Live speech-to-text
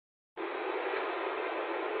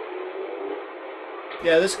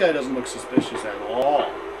Yeah, this guy doesn't look suspicious at all.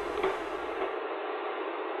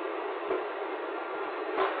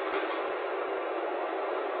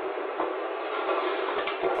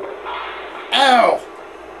 Ow!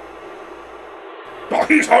 Oh,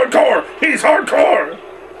 he's hardcore! He's hardcore!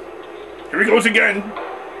 Here he goes again.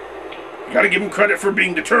 You gotta give him credit for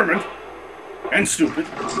being determined. And stupid.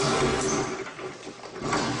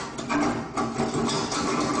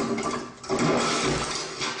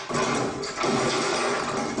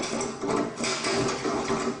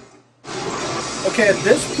 Okay, at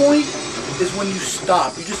this point is when you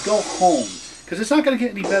stop. You just go home. Because it's not going to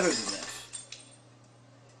get any better than this.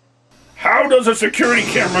 How does a security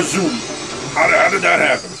camera zoom? How did that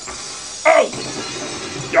happen? Oh!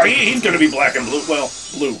 Yeah, he's gonna be black and blue. Well,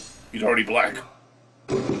 blue. He's already black.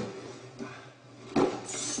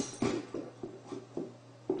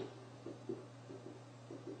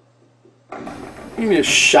 You need a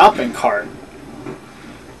shopping cart.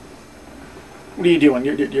 What are you doing?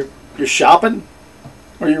 You're shopping?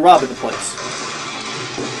 Or are you robbing the place?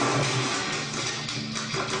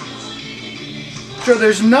 Sure,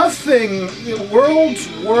 there's nothing. The world's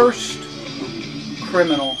worst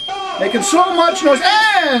criminal making so much noise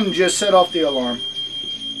and just set off the alarm.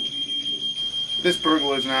 This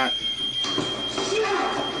burglar is not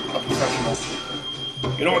a professional.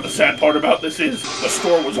 You know what the sad part about this is? The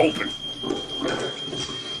store was open.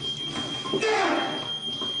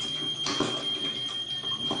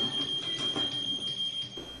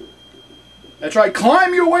 That's right.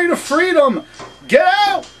 Climb your way to freedom. Get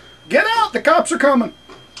out. Get out. The cops are coming.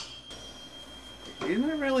 He's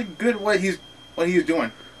not really good at what he's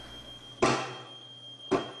doing.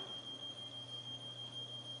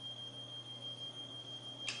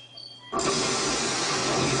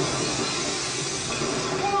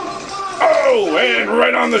 Oh, and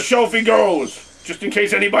right on the shelf he goes. Just in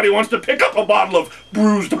case anybody wants to pick up a bottle of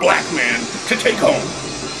bruised black man to take home.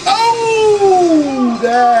 Oh,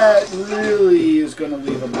 that really is going to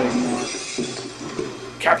leave a big mark.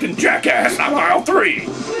 Captain Jackass on aisle 3.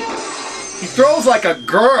 He throws like a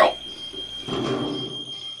girl.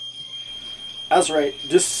 That's right.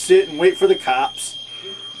 Just sit and wait for the cops.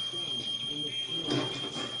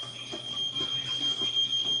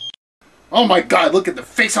 Oh my God, look at the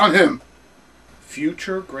face on him.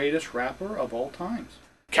 Future greatest rapper of all times.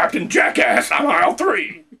 Captain Jackass on aisle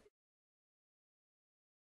 3.